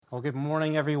Well, good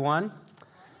morning, everyone.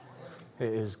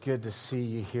 It is good to see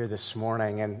you here this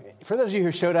morning. And for those of you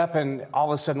who showed up and all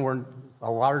of a sudden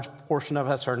a large portion of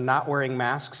us are not wearing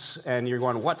masks, and you're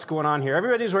going, what's going on here?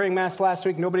 Everybody's wearing masks last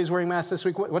week. Nobody's wearing masks this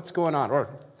week. What's going on?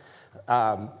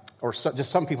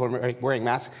 Just some people are wearing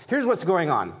masks. Here's what's going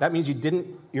on. That means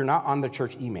you're not on the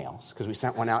church emails because we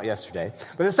sent one out yesterday.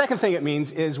 But the second thing it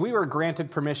means is we were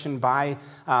granted permission by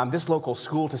this local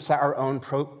school to set our own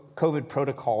COVID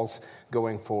protocols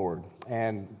going forward.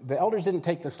 And the elders didn't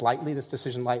take this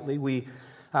decision lightly. We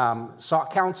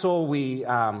sought counsel. We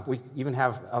even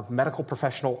have a medical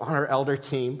professional on our elder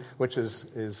team, which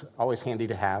is always handy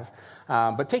to have.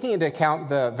 But taking into account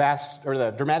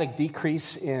the dramatic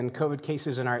decrease in COVID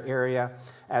cases in our area,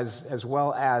 as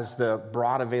well as the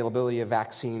broad availability of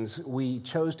vaccines, we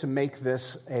chose to make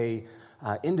this a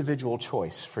individual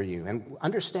choice for you. And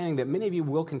understanding that many of you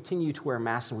will continue to wear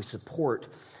masks, and we support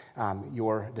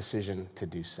your decision to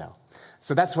do so.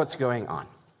 So that's what's going on.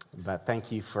 But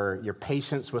thank you for your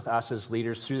patience with us as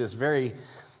leaders through this very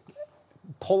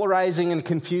polarizing and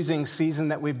confusing season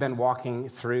that we've been walking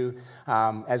through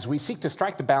as we seek to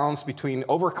strike the balance between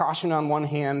overcaution on one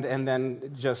hand and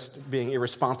then just being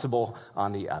irresponsible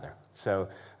on the other. So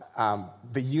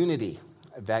the unity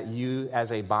that you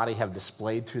as a body have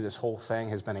displayed through this whole thing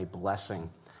has been a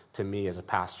blessing to me as a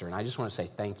pastor. And I just want to say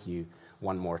thank you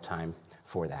one more time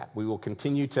for that. We will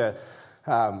continue to,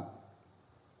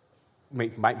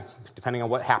 depending on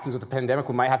what happens with the pandemic,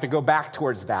 we might have to go back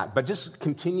towards that, but just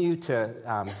continue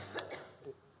to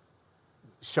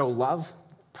show love,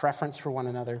 preference for one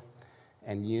another,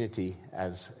 and unity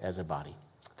as a body.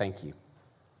 Thank you.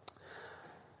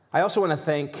 I also want to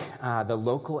thank the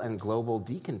local and global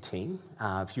deacon team.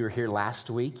 If you were here last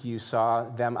week, you saw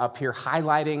them up here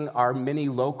highlighting our many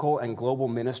local and global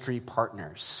ministry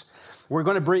partners. We're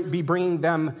going to be bringing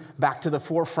them back to the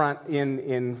forefront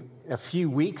in a few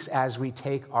weeks as we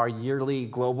take our yearly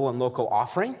global and local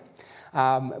offering.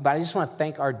 But I just want to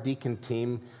thank our deacon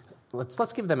team.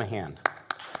 Let's give them a hand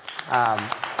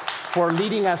for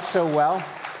leading us so well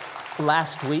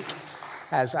last week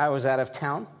as I was out of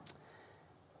town.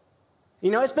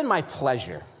 You know, it's been my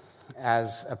pleasure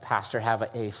as a pastor have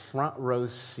a front row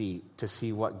seat to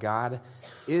see what God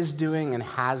is doing and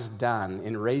has done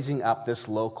in raising up this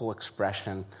local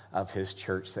expression of his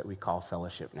church that we call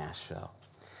Fellowship Nashville.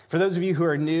 For those of you who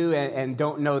are new and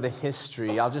don't know the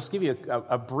history, I'll just give you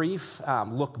a brief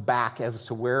look back as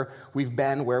to where we've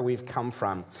been, where we've come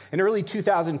from. In early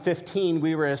 2015,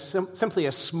 we were simply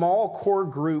a small core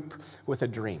group with a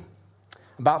dream.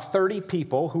 About 30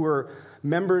 people who were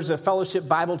members of Fellowship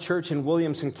Bible Church in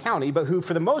Williamson County, but who,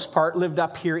 for the most part, lived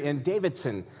up here in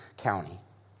Davidson County.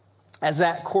 As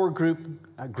that core group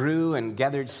grew and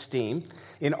gathered steam,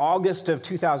 in August of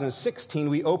 2016,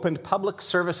 we opened public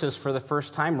services for the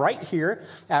first time right here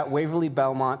at Waverly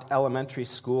Belmont Elementary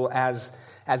School as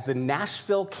the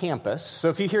Nashville campus. So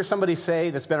if you hear somebody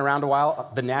say that's been around a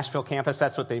while, the Nashville campus,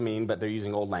 that's what they mean, but they're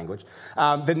using old language.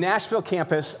 The Nashville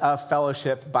campus of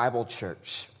Fellowship Bible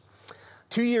Church.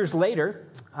 2 years later,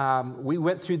 we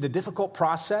went through the difficult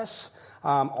process,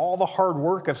 all the hard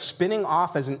work of spinning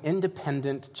off as an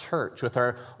independent church with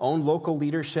our own local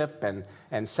leadership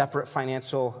and separate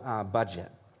financial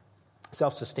budget.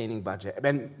 Self-sustaining budget.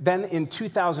 And then in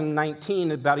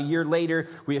 2019, about a year later,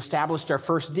 we established our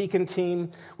first deacon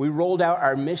team. We rolled out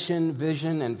our mission,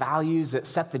 vision, and values that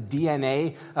set the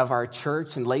DNA of our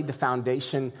church and laid the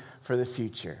foundation for the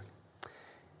future.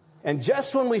 And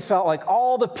just when we felt like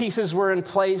all the pieces were in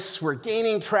place, we're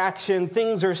gaining traction,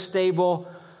 things are stable,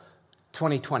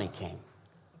 2020 came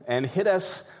and hit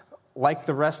us like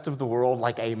the rest of the world,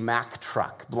 like a Mack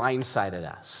truck, blindsided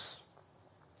us.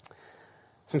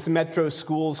 Since the Metro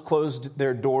schools closed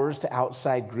their doors to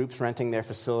outside groups renting their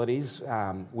facilities,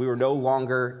 we were no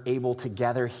longer able to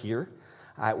gather here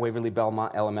at Waverly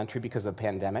Belmont Elementary because of the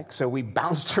pandemic. So we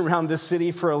bounced around the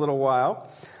city for a little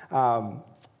while,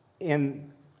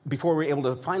 and before we were able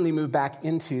to finally move back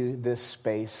into this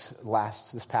space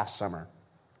this past summer.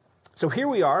 So here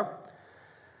we are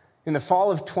in the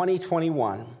fall of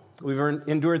 2021. We've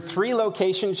endured 3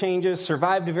 location changes,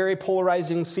 survived a very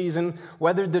polarizing season,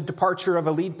 weathered the departure of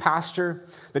a lead pastor.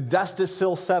 The dust is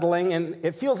still settling, and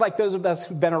it feels like those of us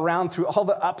who've been around through all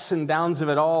the ups and downs of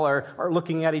it all are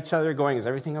looking at each other going, is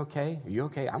everything okay? Are you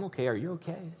okay? I'm okay. Are you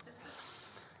okay?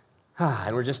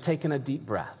 And we're just taking a deep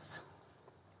breath.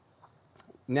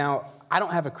 Now, I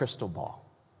don't have a crystal ball.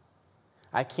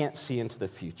 I can't see into the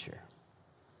future.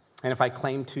 And if I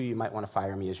claim to, you might want to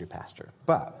fire me as your pastor.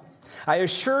 But I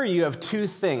assure you of 2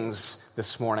 things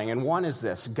this morning, and one is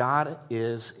this: God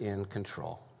is in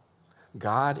control.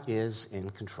 God is in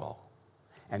control.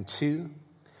 And 2,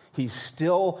 He's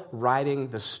still writing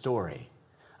the story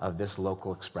of this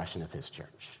local expression of his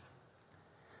church.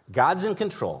 God's in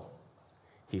control.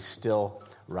 He's still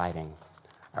writing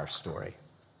our story.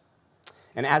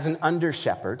 And as an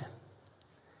under-shepherd,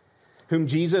 whom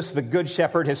Jesus, the good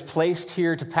shepherd, has placed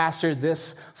here to pastor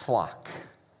this flock,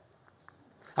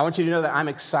 I want you to know that I'm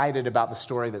excited about the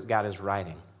story that God is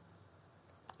writing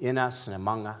in us and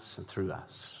among us and through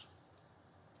us.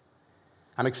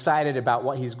 I'm excited about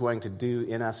what he's going to do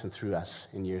in us and through us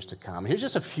in years to come. Here's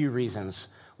just a few reasons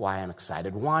why I'm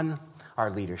excited. One, our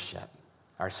leadership,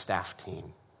 our staff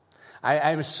team.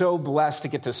 I am so blessed to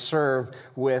get to serve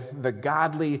with the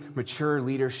godly, mature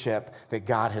leadership that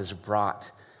God has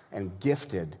brought and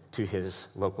gifted to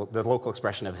the local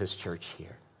expression of his church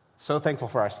here. So thankful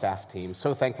for our staff team,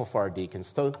 so thankful for our deacons,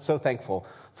 so thankful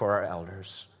for our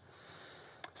elders.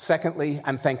 Secondly,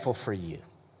 I'm thankful for you.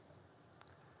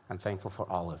 I'm thankful for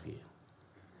all of you.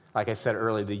 Like I said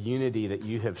earlier, the unity that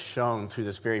you have shown through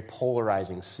this very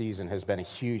polarizing season has been a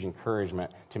huge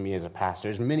encouragement to me as a pastor.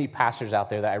 There's many pastors out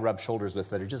there that I rub shoulders with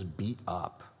that are just beat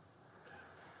up.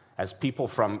 As people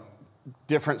from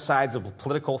different sides of the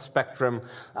political spectrum,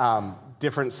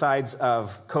 different sides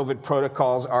of COVID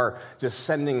protocols are just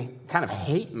sending kind of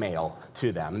hate mail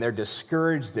to them. They're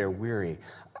discouraged, they're weary.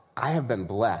 I have been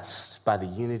blessed by the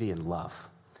unity and love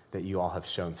that you all have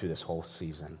shown through this whole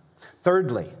season.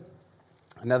 Thirdly,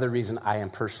 another reason I am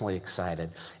personally excited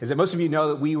is that most of you know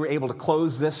that we were able to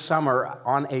close this summer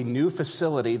on a new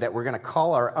facility that we're going to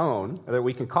call our own, or that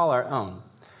we can call our own.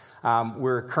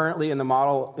 We're currently in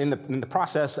the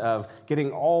process of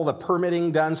getting all the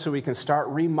permitting done so we can start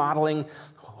remodeling,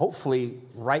 hopefully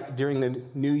right during the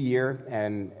new year,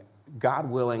 and God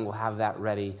willing, we'll have that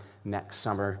ready next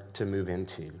summer to move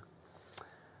into.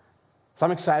 So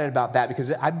I'm excited about that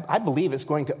because I believe it's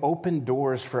going to open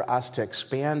doors for us to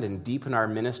expand and deepen our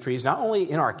ministries, not only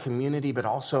in our community, but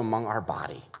also among our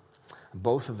body.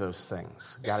 Both of those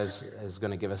things, God is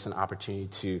going to give us an opportunity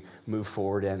to move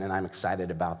forward in, and I'm excited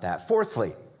about that.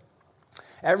 Fourthly,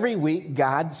 every week,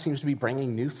 God seems to be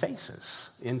bringing new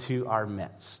faces into our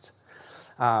midst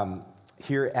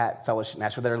here at Fellowship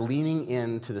Nashville that are leaning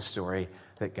into the story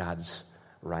that God's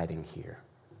writing here.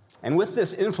 And with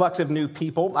this influx of new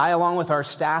people, I, along with our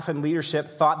staff and leadership,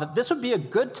 thought that this would be a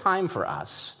good time for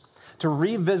us to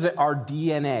revisit our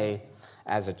DNA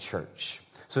as a church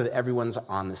so that everyone's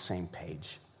on the same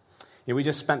page. You know, we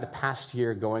just spent the past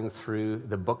year going through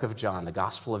the book of John, the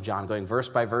Gospel of John, going verse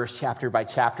by verse, chapter by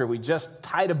chapter. We just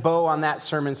tied a bow on that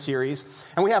sermon series.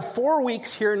 And we have 4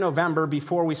 weeks here in November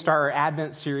before we start our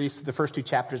Advent series, the first 2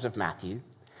 chapters of Matthew.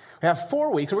 We have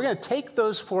 4 weeks, and we're going to take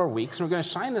those 4 weeks, and we're going to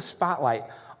shine the spotlight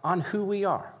on who we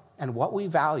are and what we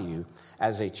value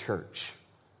as a church.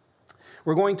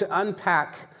 We're going to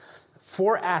unpack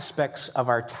 4 aspects of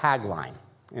our tagline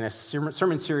in a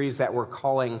sermon series that we're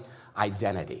calling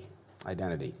Identity.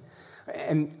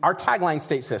 And our tagline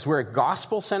states this: we're a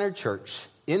gospel-centered church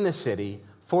in the city,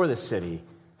 for the city,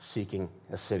 seeking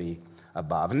a city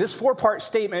above. And this 4-part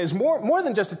statement is more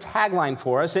than just a tagline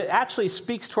for us. It actually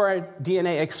speaks to our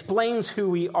DNA, explains who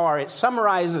we are. It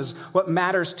summarizes what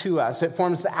matters to us. It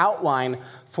forms the outline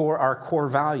for our core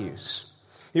values.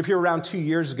 If you're around 2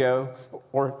 years ago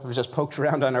or just poked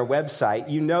around on our website,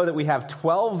 you know that we have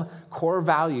 12 core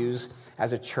values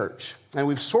as a church. And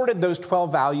we've sorted those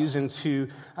 12 values into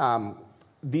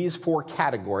these 4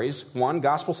 categories. 1,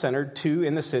 gospel-centered. 2,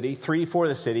 in the city. 3, for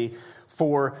the city.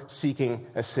 4, seeking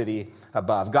a city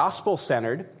above.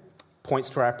 Gospel-centered points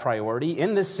to our priority.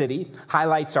 In the city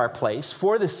highlights our place.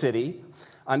 For the city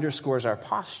underscores our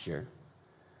posture.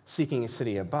 Seeking a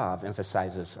city above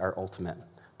emphasizes our ultimate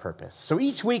purpose. So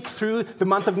each week through the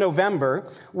month of November,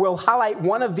 we'll highlight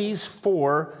one of these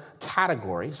 4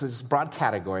 categories, these broad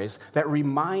categories, that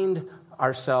remind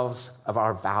ourselves of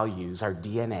our values, our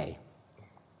DNA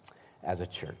as a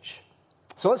church.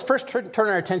 So let's first turn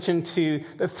our attention to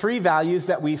the 3 values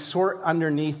that we sort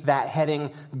underneath that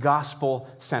heading,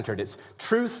 gospel-centered. It's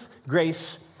truth,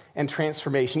 grace, and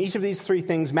transformation. Each of these 3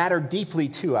 things matter deeply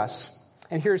to us,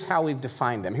 and here's how we've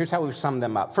defined them. Here's how we've summed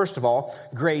them up. First of all,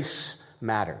 grace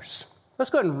matters. Let's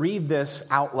go ahead and read this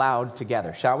out loud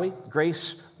together, shall we?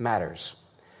 Grace matters.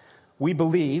 We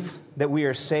believe that we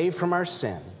are saved from our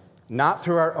sin, not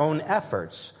through our own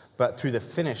efforts, but through the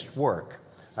finished work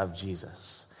of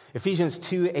Jesus. Ephesians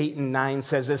 2, 8, and 9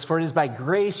 says this: for it is by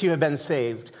grace you have been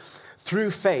saved through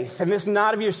faith, and this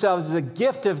not of yourselves is a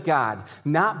gift of God,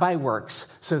 not by works,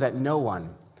 so that no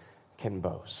one can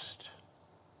boast.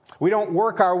 We don't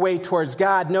work our way towards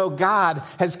God. No, God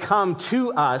has come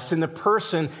to us in the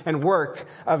person and work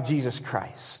of Jesus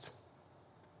Christ.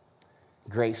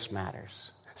 Grace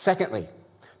matters. Secondly,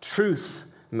 truth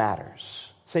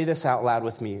matters. Say this out loud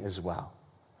with me as well.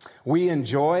 We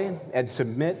enjoy and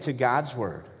submit to God's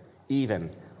word,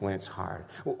 even when it's hard.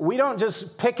 We don't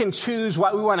just pick and choose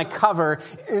what we want to cover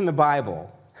in the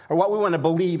Bible or what we want to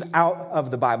believe out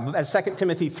of the Bible. As 2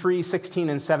 Timothy 3:16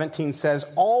 and 17 says,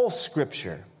 all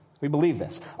Scripture, we believe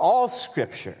this, all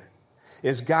Scripture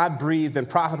is God-breathed and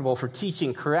profitable for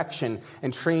teaching, correction,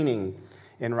 and training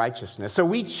in righteousness. So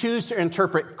we choose to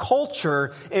interpret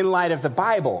culture in light of the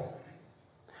Bible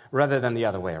rather than the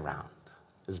other way around,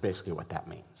 is basically what that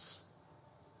means.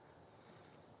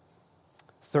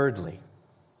 Thirdly,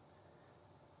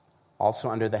 also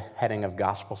under the heading of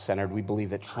gospel-centered, we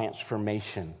believe that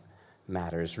transformation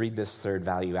matters. Read this third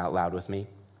value out loud with me.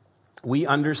 We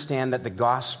understand that the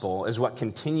gospel is what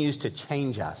continues to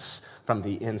change us from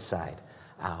the inside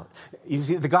out. You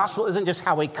see, the gospel isn't just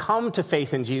how we come to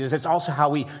faith in Jesus, it's also how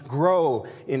we grow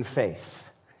in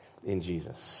faith in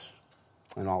Jesus.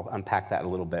 And I'll unpack that a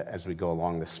little bit as we go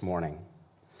along this morning.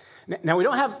 Now, we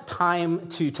don't have time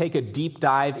to take a deep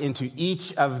dive into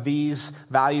each of these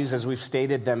values as we've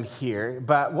stated them here,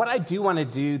 but what I do want to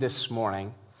do this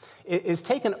morning is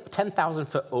take a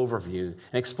 10,000-foot overview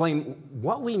and explain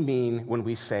what we mean when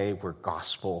we say we're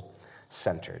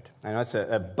gospel-centered. I know it's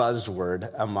a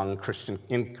buzzword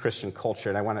in Christian culture,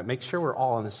 and I want to make sure we're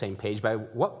all on the same page by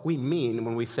what we mean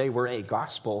when we say we're a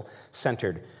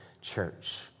gospel-centered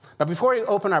church. But before we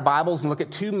open our Bibles and look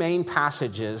at two main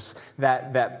passages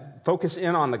that focus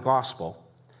in on the gospel,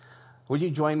 would you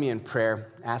join me in prayer,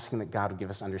 asking that God would give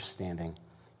us understanding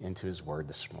into his word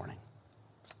this morning?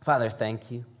 Father, thank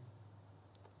you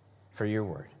for your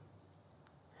word.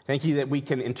 Thank you that we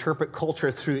can interpret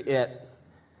culture through it.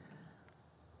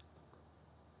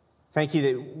 Thank you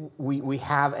that we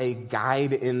have a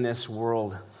guide in this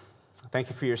world. Thank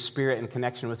you for your spirit in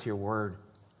connection with your word.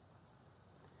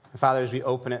 And Father, as we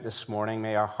open it this morning,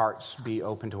 may our hearts be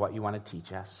open to what you want to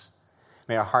teach us.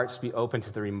 May our hearts be open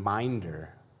to the reminder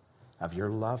of your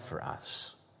love for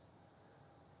us.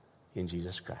 In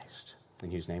Jesus Christ,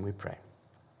 in whose name we pray.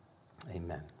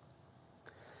 Amen.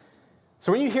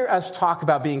 So when you hear us talk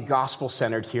about being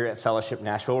gospel-centered here at Fellowship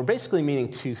Nashville, we're basically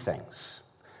meaning two things.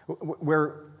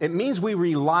 It means we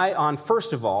rely on,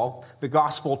 first of all, the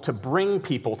gospel to bring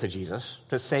people to Jesus,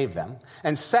 to save them.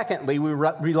 And secondly, we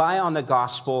rely on the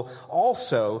gospel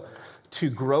also to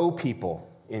grow people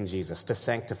in Jesus, to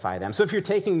sanctify them. So if you're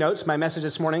taking notes, my message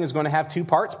this morning is going to have two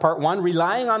parts. Part one,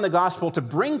 relying on the gospel to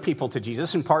bring people to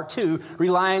Jesus. And part two,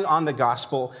 relying on the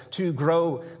gospel to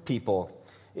grow people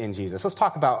in Jesus. Let's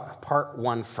talk about part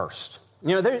one first.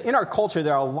 You know, in our culture,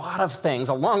 there are a lot of things,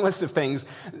 a long list of things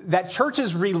that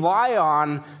churches rely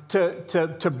on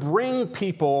to bring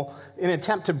people, in an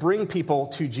attempt to bring people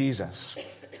to Jesus.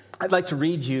 I'd like to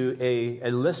read you a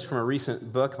list from a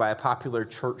recent book by a popular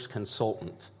church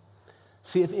consultant.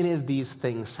 See if any of these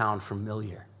things sound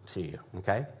familiar to you,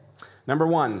 okay? Number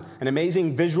one, an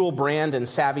amazing visual brand and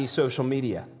savvy social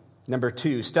media. Number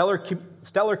two, stellar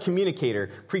communicator,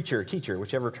 preacher, teacher,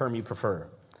 whichever term you prefer.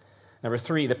 Number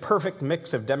three, the perfect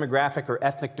mix of demographic or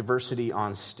ethnic diversity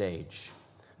on stage.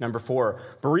 Number four,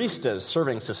 baristas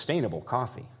serving sustainable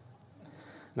coffee.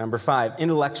 Number five,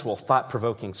 intellectual,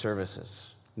 thought-provoking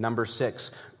services. Number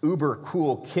six, uber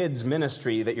cool kids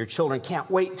ministry that your children can't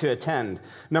wait to attend.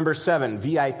 Number seven,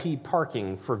 VIP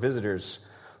parking for visitors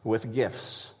with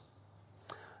gifts.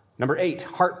 Number eight,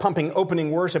 heart-pumping opening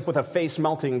worship with a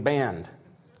face-melting band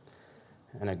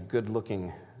and a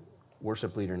good-looking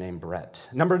worship leader named Brett.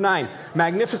 Number nine,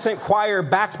 magnificent choir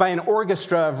backed by an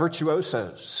orchestra of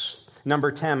virtuosos.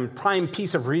 Number 10, prime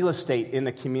piece of real estate in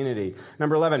the community.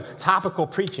 Number 11, topical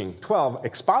preaching. 12,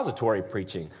 expository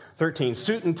preaching. 13,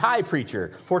 suit and tie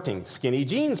preacher. 14, skinny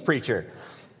jeans preacher.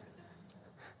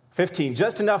 15,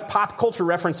 just enough pop culture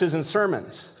references in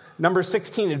sermons. Number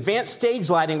 16, advanced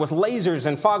stage lighting with lasers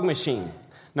and fog machine.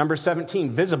 Number 17,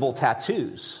 visible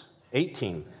tattoos.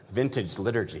 18, vintage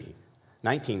liturgy.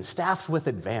 19, staffed with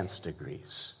advanced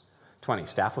degrees. 20,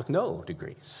 staffed with no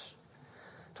degrees.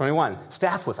 21,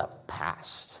 staff with a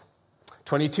past.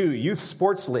 22, youth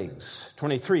sports leagues.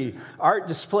 23, art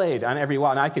displayed on every wall.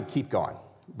 And I could keep going,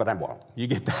 but I won't. You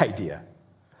get the idea.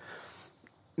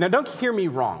 Now, don't hear me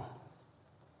wrong.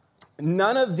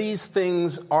 None of these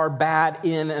things are bad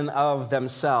in and of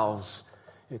themselves,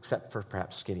 except for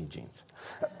perhaps skinny jeans.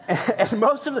 And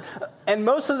most of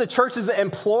the churches that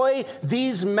employ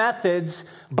these methods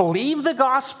believe the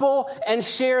gospel and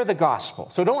share the gospel.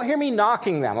 So don't hear me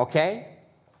knocking them, okay?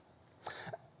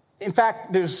 In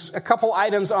fact, there's a couple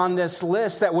items on this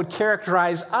list that would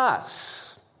characterize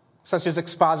us, such as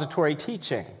expository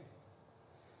teaching.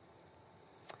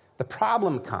 The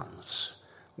problem comes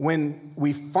when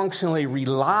we functionally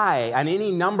rely on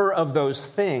any number of those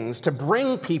things to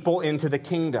bring people into the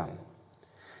kingdom.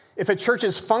 If a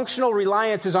church's functional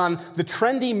reliance is on the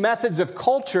trendy methods of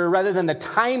culture rather than the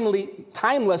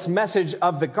timeless message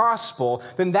of the gospel,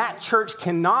 then that church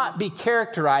cannot be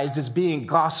characterized as being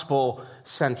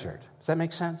gospel-centered. Does that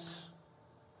make sense?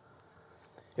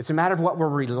 It's a matter of what we're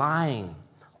relying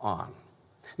on.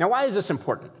 Now, why is this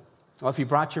important? Well, if you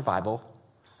brought your Bible,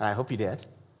 and I hope you did,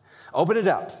 open it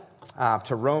up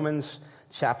to Romans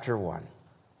chapter 1.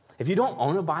 If you don't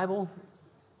own a Bible,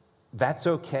 that's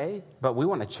okay, but we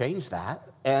want to change that.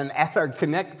 And at our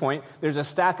Connect point, there's a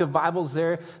stack of Bibles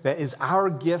there that is our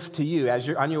gift to you. As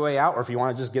you're on your way out, or if you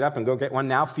want to just get up and go get one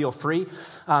now, feel free.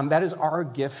 That is our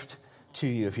gift to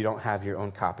you if you don't have your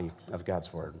own copy of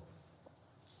God's Word.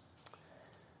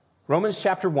 Romans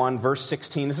chapter 1, verse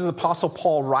 16. This is Apostle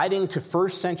Paul writing to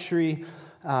first century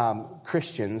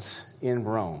Christians in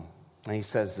Rome. And he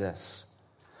says this,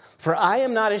 "For I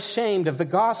am not ashamed of the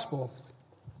gospel,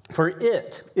 for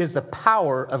it is the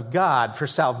power of God for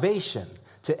salvation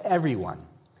to everyone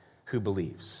who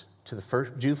believes, to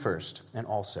the Jew first and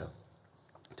also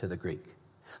to the Greek."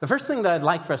 The first thing that I'd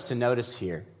like for us to notice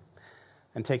here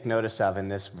and take notice of in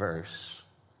this verse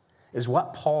is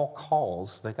what Paul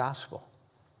calls the gospel.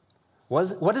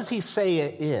 What does he say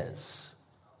it is?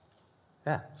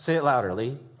 Yeah, say it louder,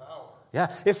 Lee. Power.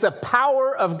 Yeah, it's the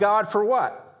power of God for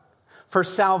what? For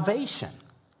salvation.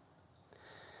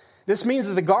 This means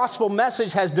that the gospel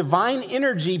message has divine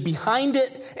energy behind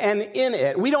it and in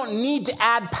it. We don't need to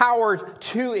add power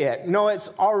to it. No, it's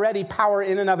already power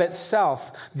in and of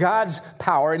itself, God's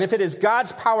power. And if it is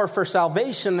God's power for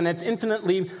salvation, then it's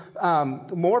infinitely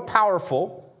more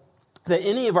powerful than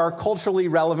any of our culturally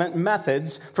relevant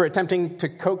methods for attempting to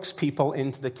coax people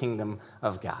into the kingdom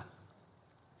of God.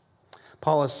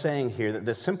 Paul is saying here that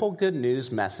the simple good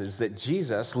news message that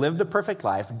Jesus lived the perfect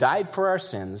life, died for our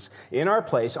sins in our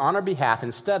place, on our behalf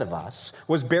instead of us,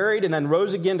 was buried and then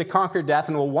rose again to conquer death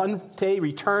and will one day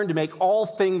return to make all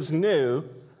things new,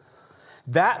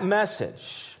 that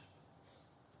message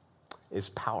is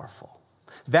powerful.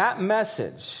 That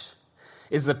message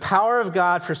is the power of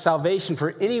God for salvation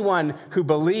for anyone who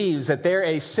believes that they're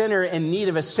a sinner in need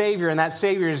of a Savior, and that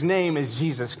Savior's name is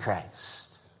Jesus Christ.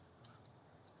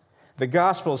 The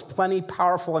gospel is plenty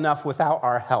powerful enough without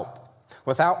our help,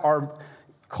 without our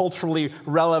culturally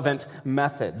relevant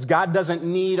methods. God doesn't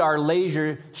need our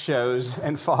laser shows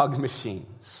and fog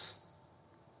machines.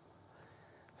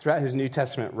 Throughout his New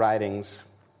Testament writings,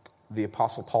 the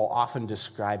Apostle Paul often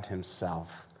described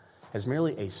himself as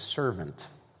merely a servant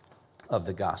of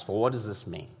the gospel. What does this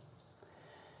mean?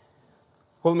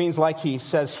 Well, it means, like he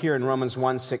says here in Romans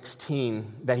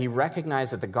 1:16, that he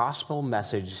recognized that the gospel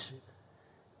message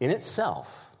in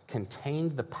itself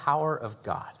contained the power of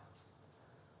God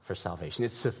for salvation.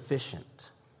 It's sufficient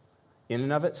in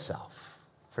and of itself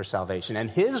for salvation. And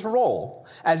his role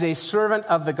as a servant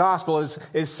of the gospel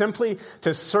is simply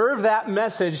to serve that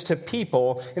message to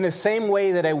people in the same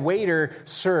way that a waiter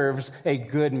serves a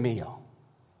good meal.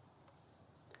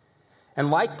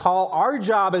 And like Paul, our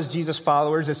job as Jesus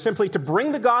followers is simply to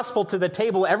bring the gospel to the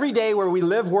table every day where we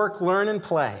live, work, learn, and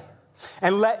play.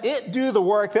 And let it do the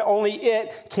work that only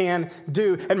it can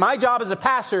do. And my job as a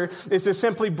pastor is to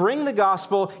simply bring the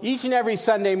gospel each and every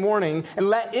Sunday morning and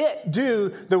let it do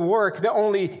the work that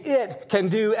only it can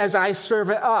do as I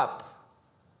serve it up.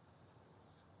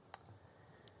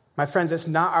 My friends, it's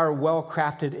not our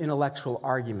well-crafted intellectual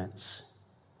arguments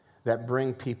that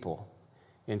bring people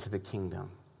into the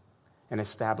kingdom and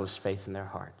establish faith in their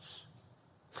hearts.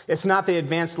 It's not the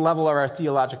advanced level of our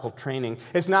theological training.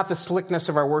 It's not the slickness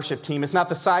of our worship team. It's not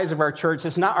the size of our church.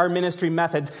 It's not our ministry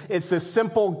methods. It's the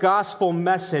simple gospel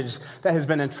message that has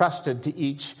been entrusted to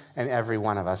each and every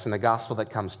one of us. And the gospel that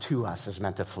comes to us is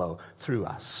meant to flow through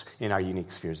us in our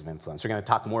unique spheres of influence. We're going to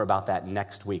talk more about that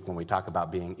next week when we talk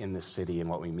about being in this city and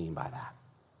what we mean by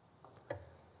that.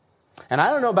 And I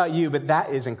don't know about you, but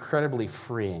that is incredibly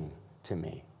freeing to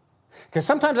me. Because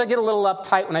sometimes I get a little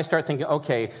uptight when I start thinking,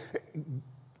 okay,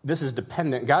 this is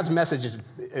dependent. God's message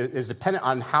is dependent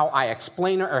on how I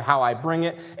explain it or how I bring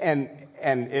it, and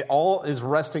it all is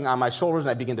resting on my shoulders, and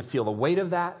I begin to feel the weight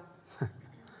of that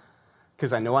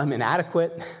because I know I'm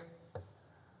inadequate.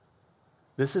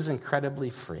 This is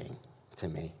incredibly freeing to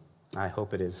me. I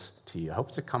hope it is to you. I hope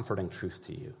it's a comforting truth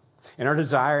to you. In our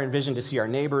desire and vision to see our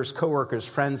neighbors, coworkers,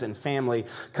 friends, and family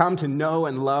come to know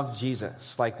and love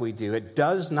Jesus like we do, it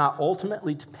does not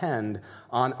ultimately depend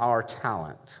on our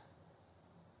talent.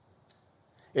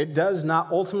 It does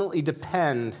not ultimately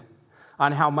depend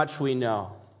on how much we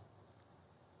know.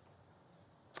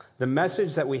 The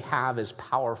message that we have is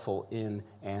powerful in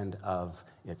and of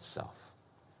itself.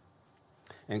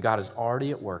 And God is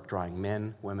already at work drawing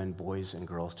men, women, boys, and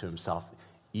girls to himself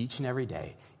each and every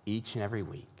day, each and every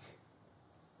week.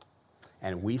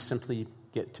 And we simply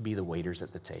get to be the waiters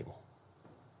at the table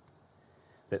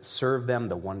that serve them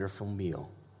the wonderful meal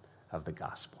of the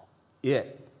gospel.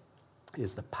 It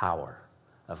is the power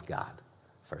of God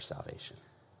for salvation.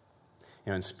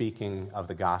 In speaking of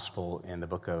the gospel in the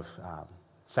book of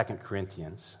 2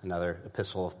 Corinthians, another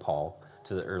epistle of Paul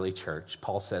to the early church,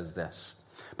 Paul says this,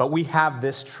 "But we have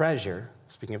this treasure,"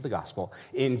 speaking of the gospel,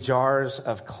 "in jars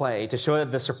of clay to show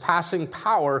that the surpassing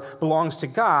power belongs to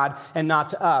God and not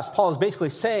to us." Paul is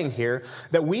basically saying here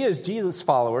that we as Jesus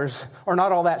followers are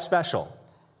not all that special.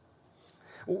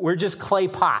 We're just clay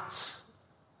pots.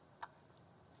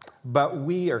 But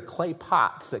we are clay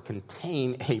pots that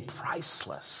contain a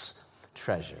priceless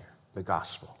treasure, the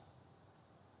gospel.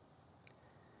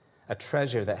 A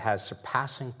treasure that has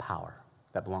surpassing power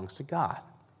that belongs to God,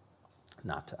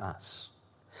 not to us.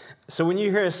 So when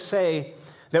you hear us say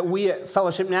that we at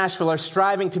Fellowship Nashville are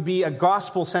striving to be a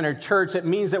gospel-centered church, it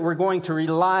means that we're going to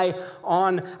rely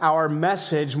on our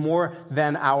message more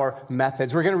than our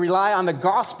methods. We're going to rely on the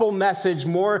gospel message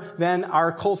more than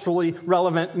our culturally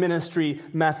relevant ministry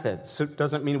methods. So it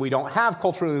doesn't mean we don't have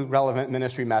culturally relevant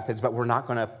ministry methods, but we're not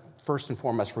going to first and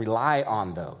foremost rely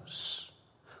on those.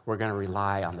 We're going to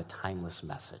rely on the timeless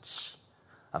message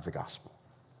of the gospel.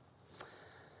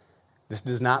 This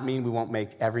does not mean we won't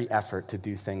make every effort to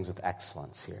do things with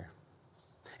excellence here.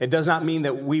 It does not mean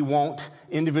that we won't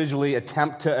individually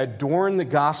attempt to adorn the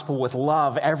gospel with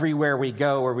love everywhere we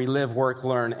go, where we live, work,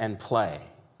 learn, and play.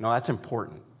 No, that's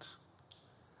important.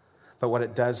 But what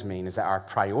it does mean is that our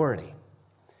priority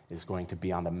is going to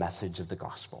be on the message of the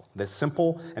gospel. This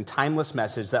simple and timeless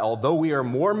message that although we are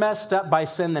more messed up by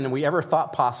sin than we ever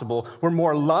thought possible, we're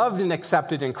more loved and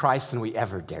accepted in Christ than we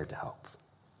ever dared to hope.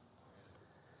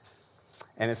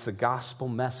 And it's the gospel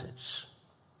message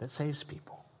that saves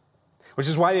people. Which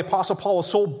is why the Apostle Paul is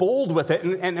so bold with it,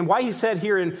 and why he said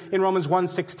here in Romans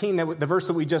 1:16, that the verse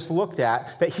that we just looked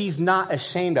at, that he's not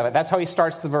ashamed of it. That's how he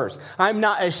starts the verse. "I'm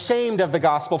not ashamed of the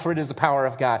gospel, for it is the power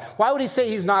of God." Why would he say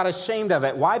he's not ashamed of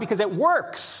it? Why? Because it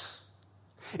works.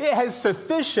 It is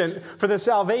sufficient for the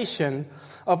salvation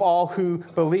of all who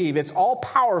believe. It's all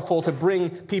powerful to bring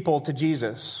people to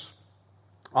Jesus.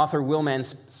 Author Will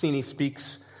Mancini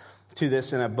speaks to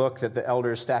this in a book that the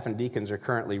elders, staff, and deacons are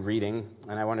currently reading,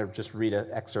 and I want to just read an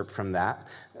excerpt from that.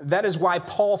 That is why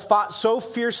Paul fought so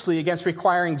fiercely against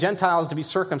requiring Gentiles to be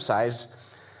circumcised.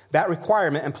 That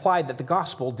requirement implied that the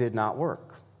gospel did not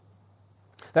work.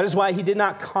 That is why he did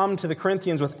not come to the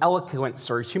Corinthians with eloquence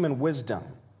or human wisdom.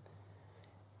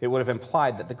 It would have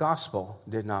implied that the gospel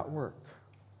did not work.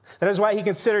 That is why he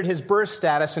considered his birth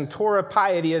status and Torah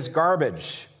piety as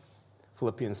garbage.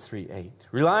 Philippians 3:8.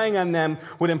 Relying on them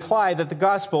would imply that the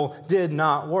gospel did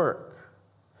not work.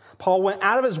 Paul went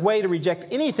out of his way to reject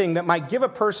anything that might give a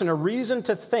person a reason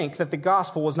to think that the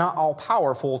gospel was not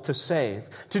all-powerful to save.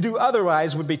 To do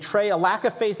otherwise would betray a lack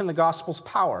of faith in the gospel's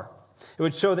power. It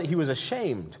would show that he was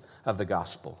ashamed of the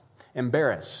gospel,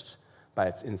 embarrassed by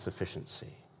its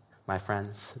insufficiency. My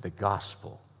friends, the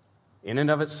gospel, in and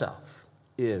of itself,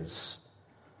 is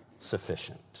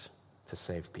sufficient to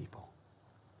save people.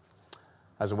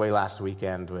 I was away last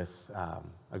weekend with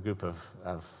a group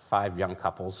of 5 young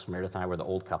couples. Meredith and I were the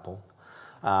old couple.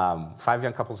 5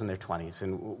 young couples in their 20s.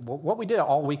 And what we did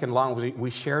all weekend long was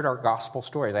we shared our gospel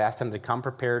stories. I asked them to come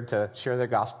prepared to share their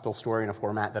gospel story in a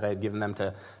format that I had given them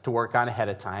to work on ahead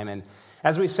of time. And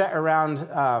as we sat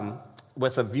around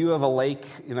with a view of a lake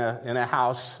in a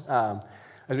house,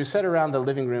 as we sat around the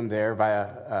living room there by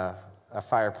a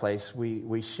fireplace,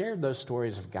 we shared those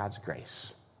stories of God's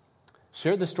grace.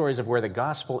 Shared the stories of where the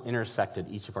gospel intersected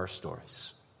each of our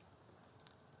stories.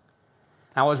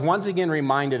 I was once again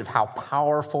reminded of how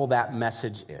powerful that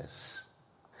message is.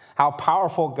 How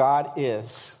powerful God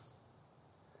is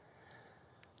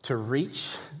to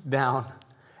reach down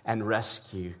and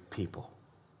rescue people.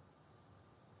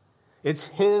 It's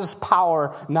his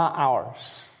power, not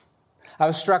ours. I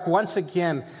was struck once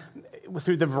again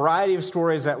through the variety of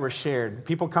stories that were shared.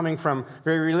 People coming from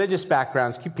very religious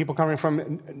backgrounds, people coming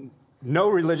from no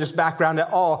religious background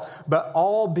at all, but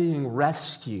all being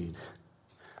rescued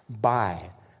by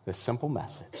the simple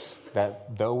message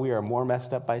that though we are more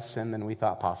messed up by sin than we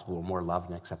thought possible, we're more loved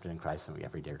and accepted in Christ than we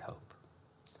ever dared hope.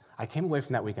 I came away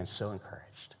from that weekend so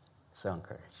encouraged, so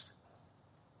encouraged.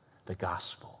 The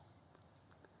gospel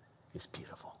is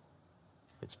beautiful.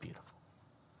 It's beautiful.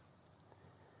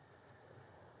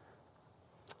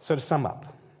 So to sum up,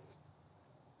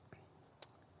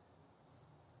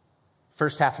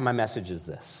 first half of my message is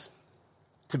this.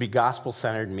 To be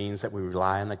gospel-centered means that we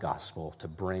rely on the gospel to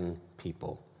bring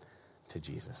people to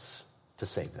Jesus, to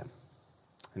save them.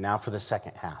 And now for the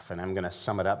second half, and I'm going to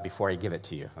sum it up before I give it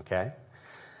to you, okay?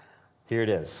 Here it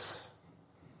is.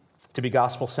 To be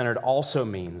gospel-centered also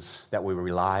means that we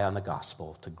rely on the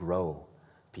gospel to grow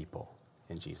people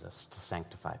in Jesus, to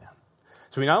sanctify them.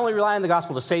 So we not only rely on the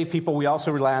gospel to save people, we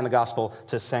also rely on the gospel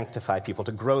to sanctify people,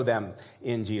 to grow them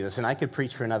in Jesus. And I could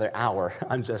preach for another hour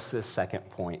on just this second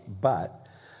point, but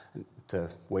to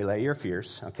waylay your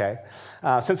fears, okay?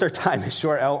 Since our time is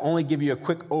short, I'll only give you a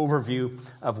quick overview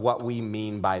of what we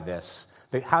mean by this.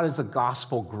 How does the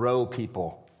gospel grow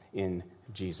people in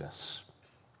Jesus?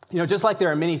 You know, just like there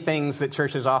are many things that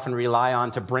churches often rely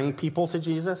on to bring people to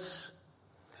Jesus,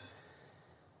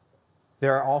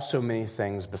 there are also many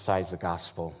things besides the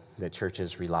gospel that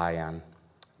churches rely on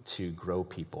to grow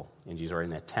people in Jesus, or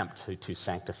in an attempt to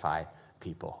sanctify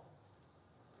people.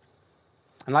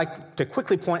 I'd like to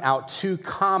quickly point out two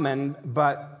common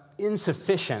but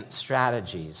insufficient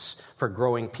strategies for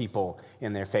growing people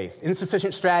in their faith.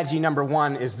 Insufficient strategy number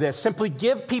one is this: simply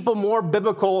give people more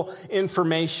biblical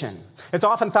information. It's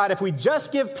often thought if we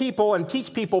just give people and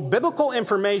teach people biblical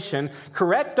information,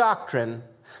 correct doctrine,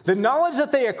 the knowledge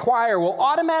that they acquire will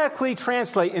automatically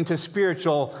translate into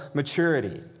spiritual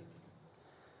maturity.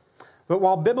 But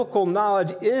while biblical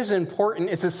knowledge is important,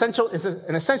 it's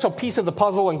an essential piece of the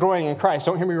puzzle in growing in Christ.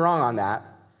 Don't hear me wrong on that.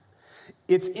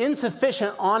 It's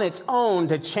insufficient on its own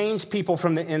to change people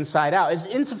from the inside out. It's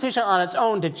insufficient on its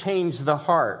own to change the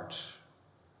heart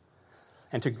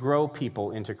and to grow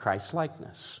people into Christ's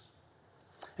likeness.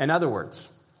 In other words,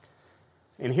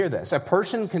 and hear this, a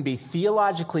person can be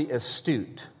theologically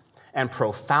astute and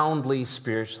profoundly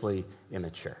spiritually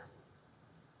immature.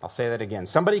 I'll say that again.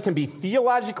 Somebody can be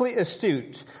theologically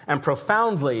astute and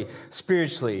profoundly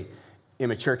spiritually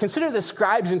immature. Consider the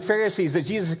scribes and Pharisees that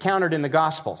Jesus encountered in the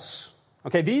Gospels.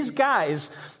 Okay, these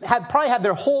guys probably had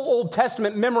their whole Old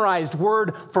Testament memorized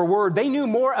word for word. They knew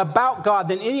more about God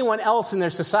than anyone else in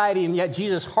their society, and yet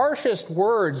Jesus' harshest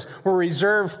words were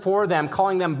reserved for them,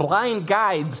 calling them blind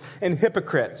guides and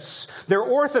hypocrites. Their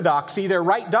orthodoxy, their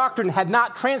right doctrine, had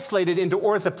not translated into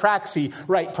orthopraxy,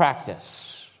 right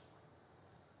practice.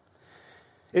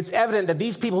 It's evident that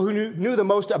these people who knew the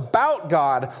most about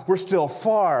God were still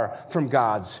far from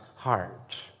God's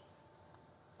heart.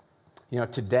 You know,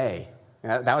 today,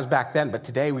 that was back then, but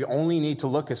today we only need to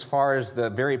look as far as the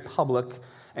very public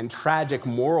and tragic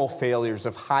moral failures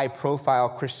of high-profile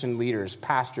Christian leaders,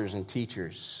 pastors, and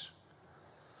teachers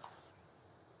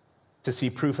to see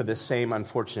proof of this same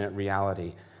unfortunate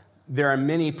reality. There are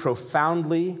many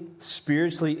profoundly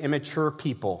spiritually immature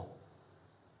people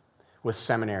with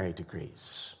seminary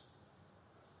degrees,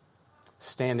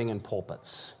 standing in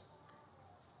pulpits.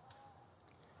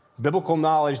 Biblical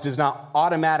knowledge does not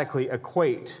automatically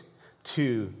equate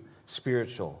to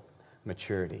spiritual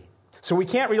maturity. So we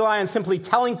can't rely on simply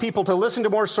telling people to listen to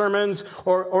more sermons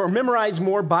or memorize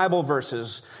more Bible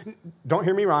verses. Don't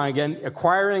hear me wrong again.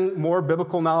 Acquiring more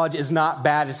biblical knowledge is not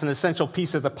bad. It's an essential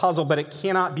piece of the puzzle, but it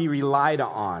cannot be relied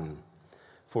on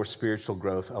for spiritual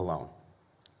growth alone.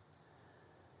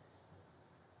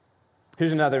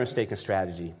 Here's another mistaken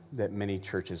strategy that many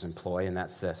churches employ, and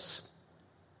that's this: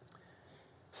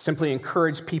 simply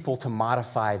encourage people to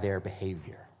modify their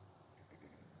behavior.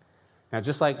 Now,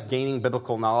 just like gaining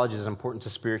biblical knowledge is important to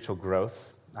spiritual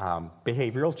growth,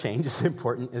 behavioral change is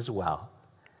important as well.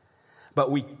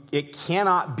 But it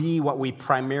cannot be what we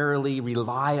primarily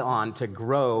rely on to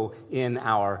grow in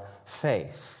our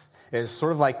faith. It's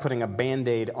sort of like putting a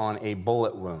Band-Aid on a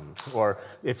bullet wound. Or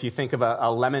if you think of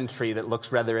a lemon tree that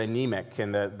looks rather anemic,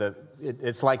 and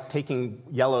it's like taking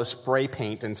yellow spray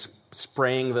paint and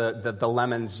spraying the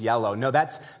lemons yellow. No,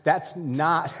 that's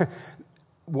not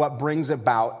what brings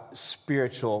about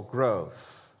spiritual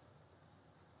growth.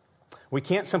 We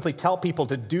can't simply tell people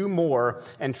to do more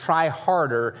and try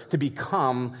harder to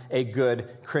become a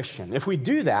good Christian. If we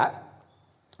do that,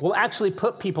 we'll actually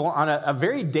put people on a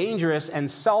very dangerous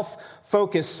and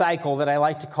self-focused cycle that I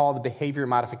like to call the behavior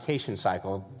modification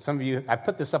cycle. Some of you, I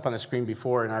put this up on the screen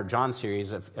before in our John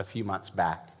series a few months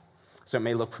back, so it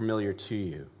may look familiar to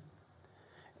you.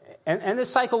 And this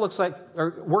cycle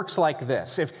works like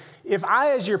this. If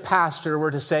I, as your pastor, were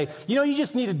to say, you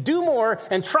just need to do more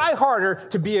and try harder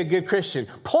to be a good Christian,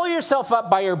 pull yourself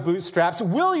up by your bootstraps,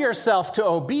 will yourself to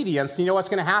obedience, you know what's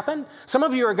going to happen? Some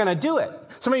of you are going to do it.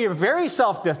 Some of you are very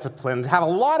self-disciplined, have a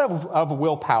lot of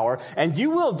willpower, and you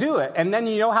will do it. And then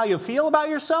you know how you feel about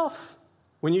yourself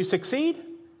when you succeed?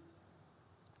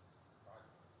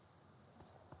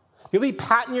 You'll be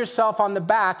patting yourself on the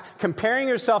back, comparing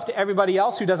yourself to everybody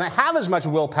else who doesn't have as much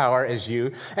willpower as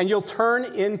you, and you'll turn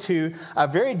into a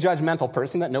very judgmental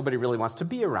person that nobody really wants to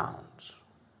be around.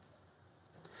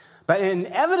 But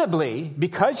inevitably,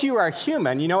 because you are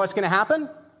human, you know what's going to happen?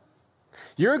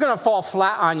 You're going to fall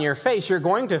flat on your face. You're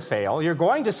going to fail. You're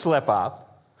going to slip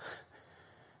up.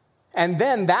 And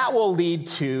then that will lead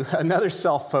to another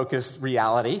self-focused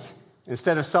reality.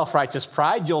 Instead of self-righteous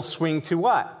pride, you'll swing to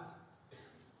what?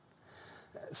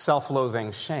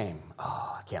 Self-loathing shame.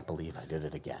 Oh, I can't believe I did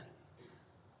it again.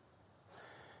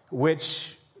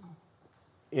 Which,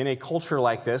 in a culture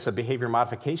like this, a behavior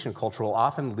modification culture, will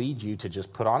often lead you to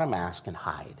just put on a mask and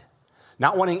hide.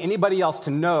 Not wanting anybody else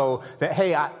to know that,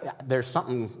 hey, there's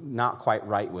something not quite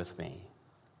right with me.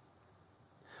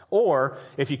 Or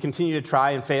if you continue to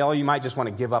try and fail, you might just want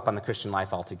to give up on the Christian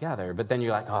life altogether. But then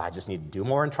you're like, oh, I just need to do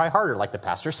more and try harder, like the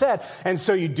pastor said. And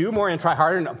so you do more and try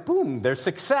harder, and boom, there's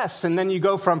success. And then you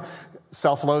go from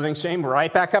self-loathing shame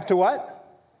right back up to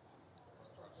what?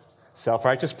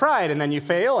 Self-righteous pride. And then you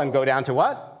fail and go down to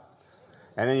what?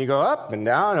 And then you go up and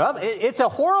down and up. It's a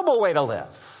horrible way to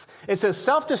live. It's a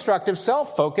self-destructive,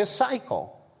 self-focused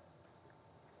cycle.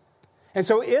 And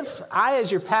so if I,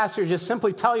 as your pastor, just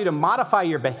simply tell you to modify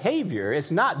your behavior, it's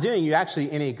not doing you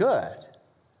actually any good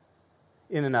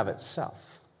in and of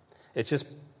itself. It's just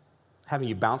having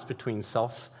you bounce between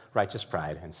self-righteous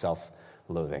pride and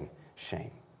self-loathing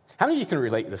shame. How many of you can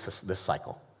relate to this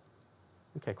cycle?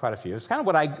 Okay, quite a few. It's kind of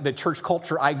what the church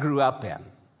culture I grew up in,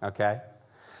 okay?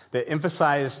 That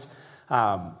emphasized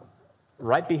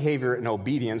right behavior and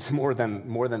obedience more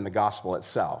than the gospel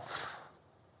itself.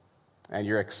 And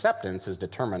your acceptance is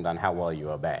determined on how well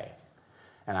you obey.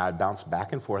 And I would bounce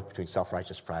back and forth between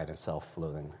self-righteous pride and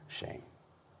self-loathing shame.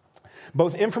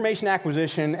 Both information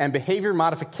acquisition and behavior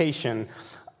modification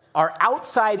are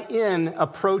outside-in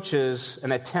approaches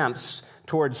and attempts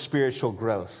towards spiritual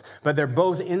growth, but they're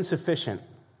both insufficient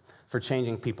for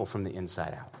changing people from the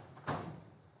inside out.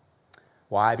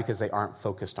 Why? Because they aren't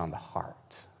focused on the heart.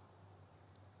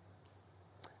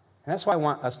 And that's why I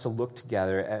want us to look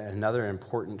together at another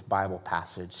important Bible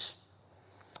passage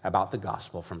about the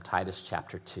gospel from Titus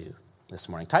chapter 2 this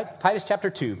morning. Titus chapter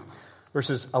 2,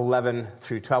 verses 11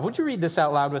 through 12. Would you read this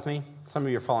out loud with me? Some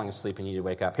of you are falling asleep and you need to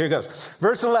wake up. Here it goes.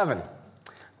 Verse 11.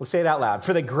 We'll say it out loud.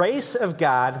 For the grace of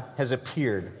God has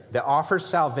appeared that offers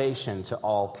salvation to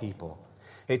all people.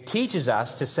 It teaches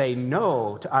us to say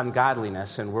no to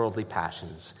ungodliness and worldly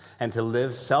passions and to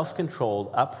live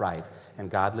self-controlled, upright, and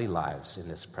godly lives in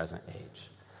this present age.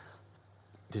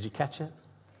 Did you catch it?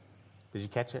 Did you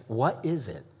catch it? What is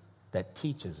it that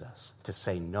teaches us to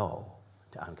say no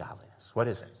to ungodliness? What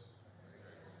is it?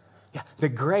 Yeah, the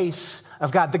grace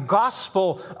of God, the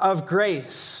gospel of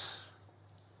grace.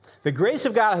 The grace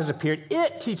of God has appeared.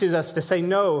 It teaches us to say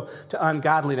no to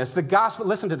ungodliness. The gospel,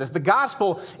 listen to this, the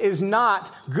gospel is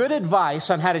not good advice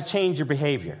on how to change your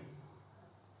behavior.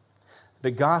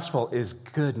 The gospel is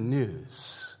good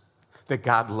news that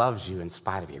God loves you in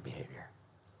spite of your behavior.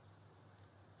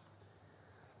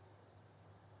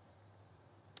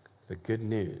 The good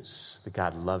news that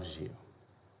God loves you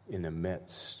in the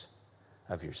midst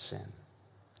of your sin.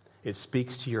 It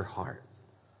speaks to your heart.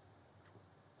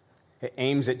 It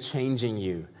aims at changing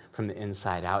you from the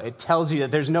inside out. It tells you that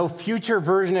there's no future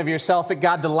version of yourself that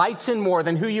God delights in more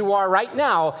than who you are right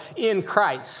now in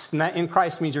Christ. And that in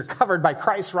Christ means you're covered by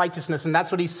Christ's righteousness, and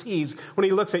that's what he sees when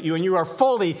he looks at you. And you are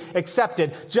fully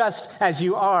accepted just as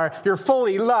you are. You're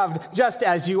fully loved just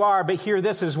as you are. But hear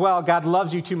this as well. God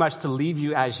loves you too much to leave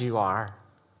you as you are.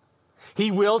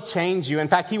 He will change you. In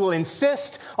fact, he will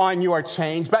insist on your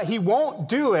change, but he won't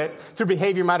do it through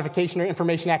behavior modification or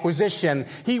information acquisition.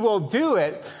 He will do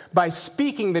it by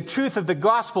speaking the truth of the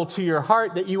gospel to your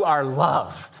heart that you are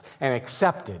loved and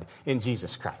accepted in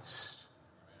Jesus Christ.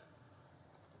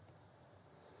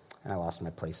 And I lost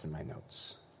my place in my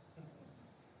notes.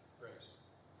 Grace.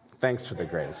 Thanks for the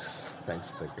grace.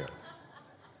 Thanks for the grace.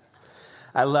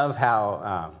 I love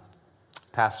how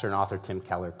pastor and author Tim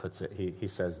Keller puts it. He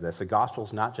says this: the gospel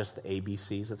is not just the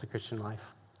ABCs of the Christian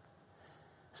life.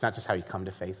 It's not just how you come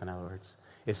to faith, in other words.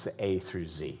 It's the A through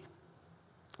Z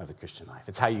of the Christian life.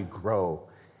 It's how you grow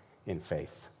in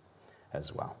faith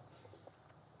as well.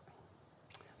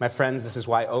 My friends, this is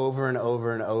why over and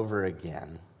over and over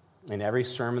again, in every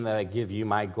sermon that I give you,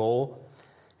 my goal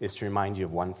is to remind you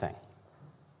of one thing.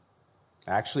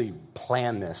 I actually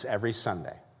plan this every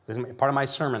Sunday. Part of my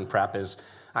sermon prep is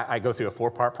I go through a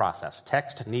 4-part process: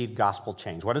 text, need, gospel,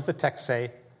 change. What does the text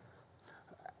say?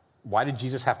 Why did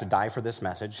Jesus have to die for this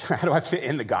message? How do I fit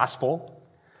in the gospel?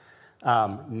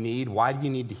 Need, why do you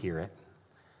need to hear it?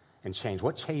 And change,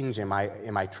 what change am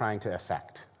I trying to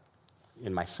effect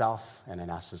in myself and in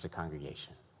us as a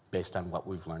congregation based on what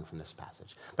we've learned from this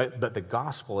passage. But the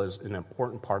gospel is an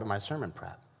important part of my sermon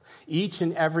prep. Each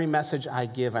and every message I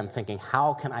give, I'm thinking,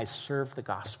 how can I serve the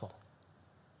gospel?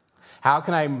 How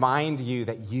can I remind you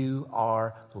that you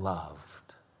are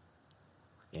loved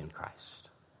in Christ?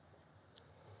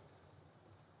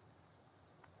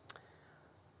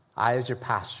 I, as your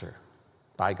pastor,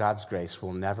 by God's grace,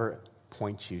 will never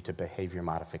point you to behavior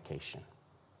modification,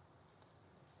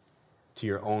 to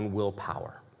your own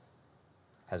willpower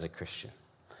as a Christian.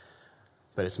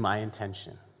 But it's my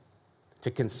intention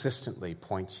to consistently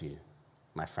point you,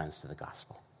 my friends, to the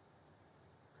gospel.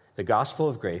 The gospel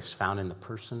of grace found in the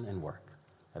person and work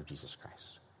of Jesus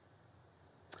Christ.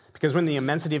 Because when the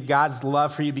immensity of God's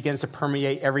love for you begins to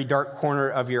permeate every dark corner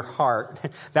of your heart,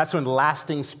 that's when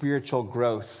lasting spiritual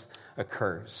growth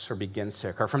occurs or begins to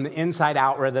occur from the inside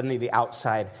out rather than the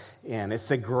outside in. It's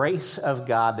the grace of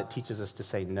God that teaches us to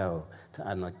say no to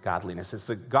ungodliness. It's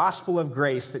the gospel of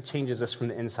grace that changes us from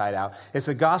the inside out. It's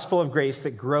the gospel of grace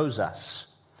that grows us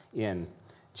in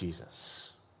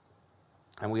Jesus.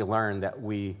 And we learn that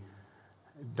we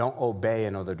don't obey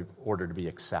in order to be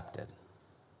accepted,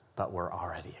 but we're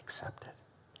already accepted.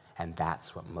 And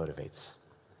that's what motivates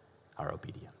our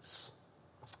obedience.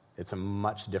 It's a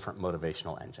much different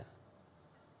motivational engine.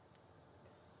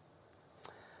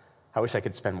 I wish I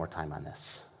could spend more time on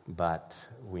this, but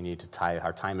we need to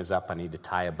our time is up. I need to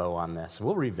tie a bow on this.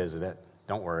 We'll revisit it.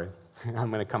 Don't worry. I'm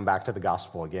going to come back to the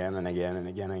gospel again and again and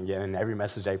again and again in every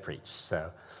message I preach.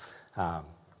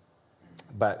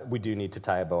 But we do need to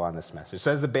tie a bow on this message.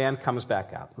 So as the band comes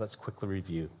back out, let's quickly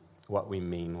review what we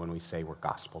mean when we say we're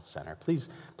gospel-centered. Please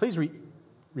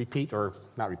repeat, or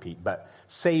not repeat, but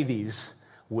say these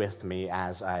with me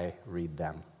as I read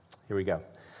them. Here we go.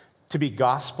 To be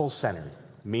gospel-centered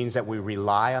means that we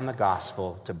rely on the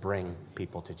gospel to bring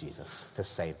people to Jesus, to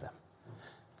save them.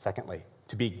 Secondly,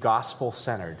 to be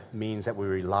gospel-centered means that we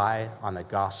rely on the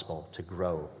gospel to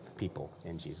grow people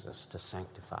in Jesus, to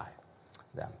sanctify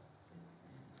them.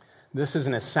 This is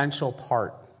an essential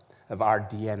part of our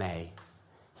DNA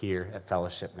here at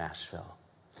Fellowship Nashville.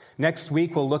 Next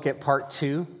week, we'll look at part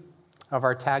 2 of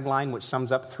our tagline, which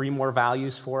sums up 3 more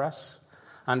values for us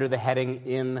under the heading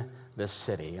In the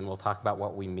City. And we'll talk about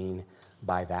what we mean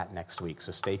by that next week.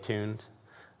 So stay tuned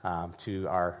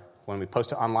to when we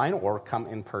post it online, or come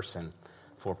in person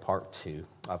for part 2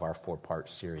 of our 4-part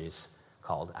series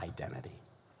called Identity.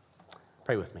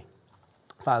 Pray with me.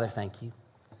 Father, thank you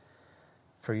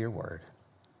for your word.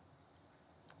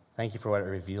 Thank you for what it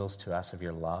reveals to us of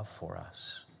your love for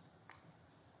us.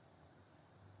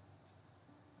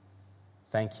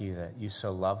 Thank you that you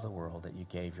so love the world that you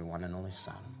gave your one and only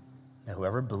Son, that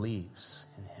whoever believes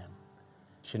in him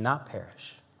should not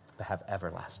perish, but have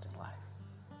everlasting life.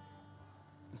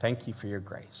 Thank you for your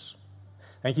grace.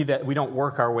 Thank you that we don't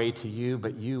work our way to you,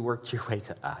 but you worked your way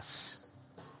to us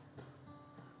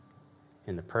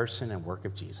in the person and work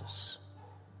of Jesus,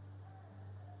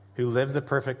 who lived the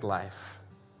perfect life,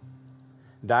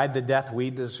 died the death we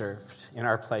deserved in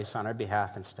our place on our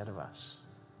behalf instead of us,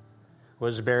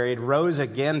 was buried, rose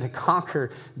again to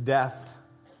conquer death,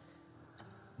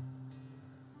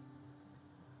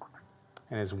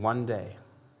 and is one day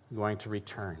going to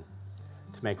return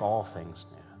to make all things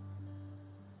new.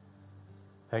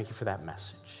 Thank you for that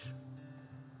message.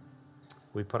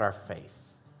 We put our faith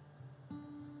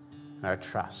and our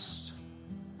trust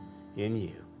in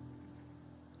you,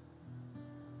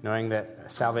 knowing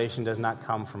that salvation does not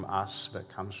come from us, but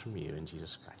comes from you in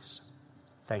Jesus Christ.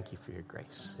 Thank you for your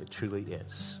grace. It truly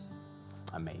is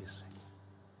amazing.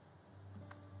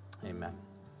 Amen.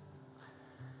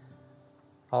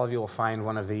 All of you will find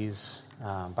one of these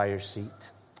by your seat.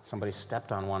 Somebody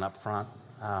stepped on one up front.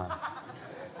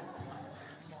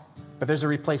 But there's a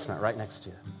replacement right next to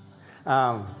you.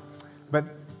 But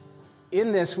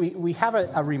in this, we have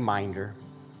a reminder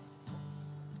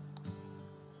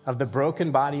of the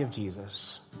broken body of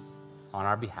Jesus on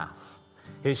our behalf,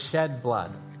 his shed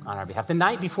blood on our behalf. The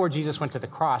night before Jesus went to the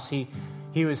cross, he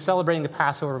was celebrating the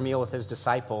Passover meal with his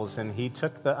disciples, and he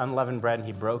took the unleavened bread and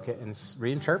he broke it and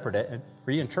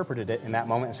reinterpreted it in that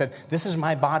moment and said, "This is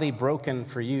my body broken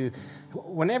for you.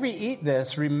 Whenever you eat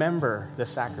this, remember the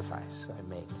sacrifice I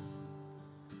made."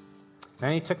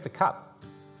 Then he took the cup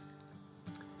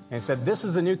and he said, "This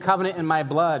is the new covenant in my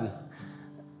blood.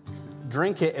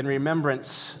 Drink it in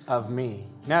remembrance of me."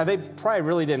 Now, they probably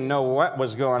really didn't know what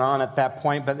was going on at that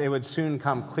point, but it would soon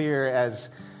come clear as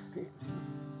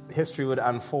history would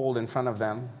unfold in front of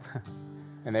them,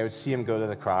 and they would see him go to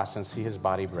the cross and see his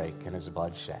body break and his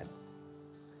blood shed.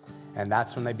 And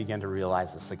that's when they began to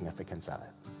realize the significance of it.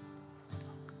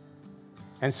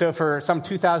 And so for some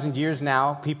 2,000 years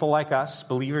now, people like us,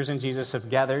 believers in Jesus, have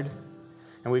gathered,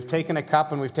 and we've taken a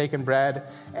cup and we've taken bread,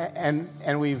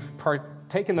 and we've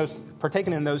partaken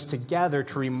in those together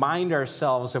to remind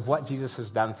ourselves of what Jesus has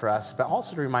done for us, but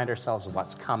also to remind ourselves of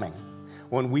what's coming,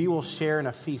 when we will share in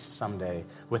a feast someday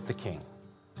with the King,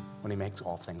 when he makes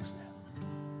all things new.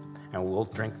 And we'll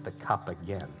drink the cup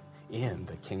again in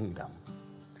the kingdom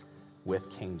with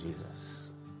King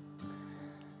Jesus.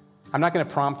 I'm not going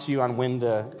to prompt you on when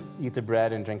to eat the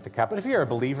bread and drink the cup, but if you're a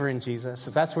believer in Jesus,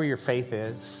 if that's where your faith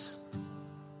is,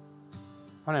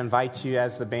 I want to invite you,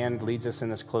 as the band leads us in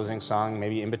this closing song,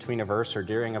 maybe in between a verse or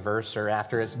during a verse or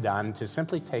after it's done, to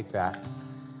simply take that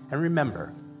and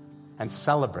remember and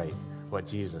celebrate what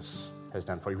Jesus has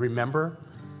done for you. Remember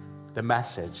the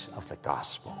message of the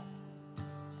gospel,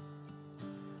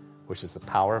 which is the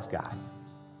power of God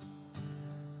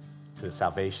to the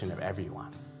salvation of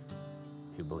everyone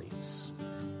who believes.